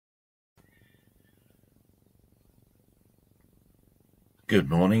Good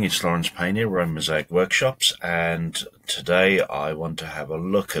morning, it's Lawrence Payne here, Rome Mosaic Workshops, and today I want to have a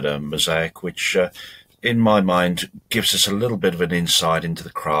look at a mosaic which, in my mind, gives us a little bit of an insight into the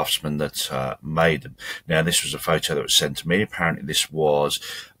craftsman that made them. Now, this was a photo that was sent to me. Apparently this was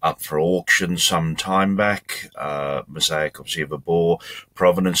up for auction some time back. Mosaic, obviously, of a boar.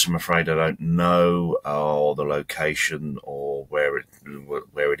 Provenance, I'm afraid I don't know, or the location, or where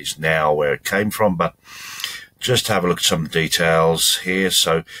it is now, where it came from, but just have a look at some of the details here.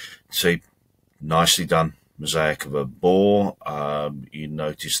 So, see, nicely done mosaic of a boar. You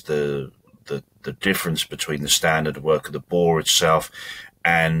notice the difference between the standard work of the boar itself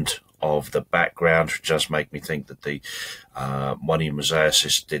and of the background, which does make me think that the one of your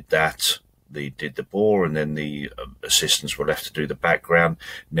mosaicists did that. They did the boar, and then the assistants were left to do the background.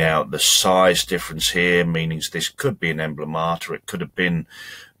 Now, the size difference here means this could be an emblemata. It could have been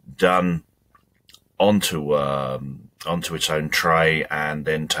done onto its own tray and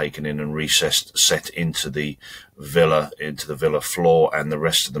then taken in and set into the villa floor, and the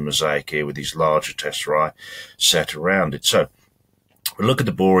rest of the mosaic here with these larger tesserae set around it. So look at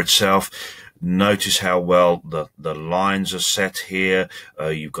the boar itself. Notice how well the lines are set here.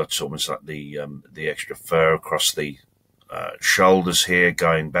 You've got almost like the extra fur across the shoulders here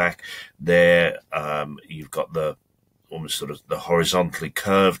going back there. You've got the almost sort of the horizontally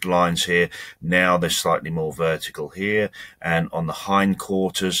curved lines here. Now they're slightly more vertical here, and on the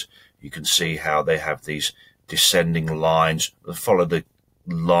hindquarters you can see how they have these descending lines that follow the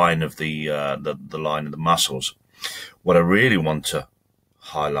line of the line of the muscles. What I really want to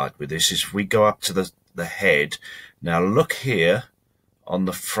highlight with this is if we go up to the head. Now look here on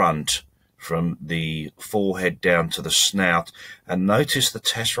the front from the forehead down to the snout, and notice the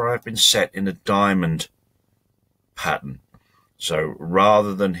tesserae have been set in a diamond pattern. So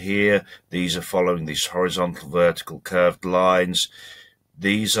rather than here, these are following these horizontal, vertical, curved lines.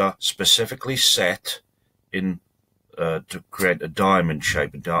 These are specifically set in to create a diamond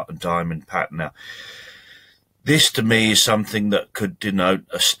shape, a diamond pattern. Now, this to me is something that could denote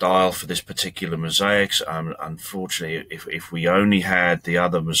a style for this particular mosaics. Unfortunately, if we only had the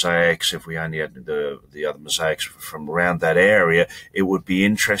other mosaics, if we only had the other mosaics from around that area, it would be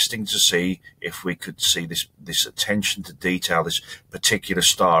interesting to see if we could see this attention to detail, this particular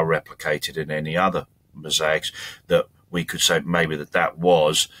style replicated in any other mosaics, that we could say maybe that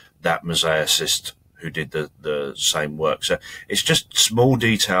was that mosaicist who did the same work. So it's just small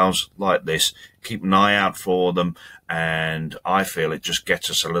details like this. Keep an eye out for them, and I feel it just gets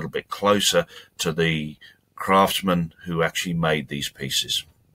us a little bit closer to the craftsman who actually made these pieces.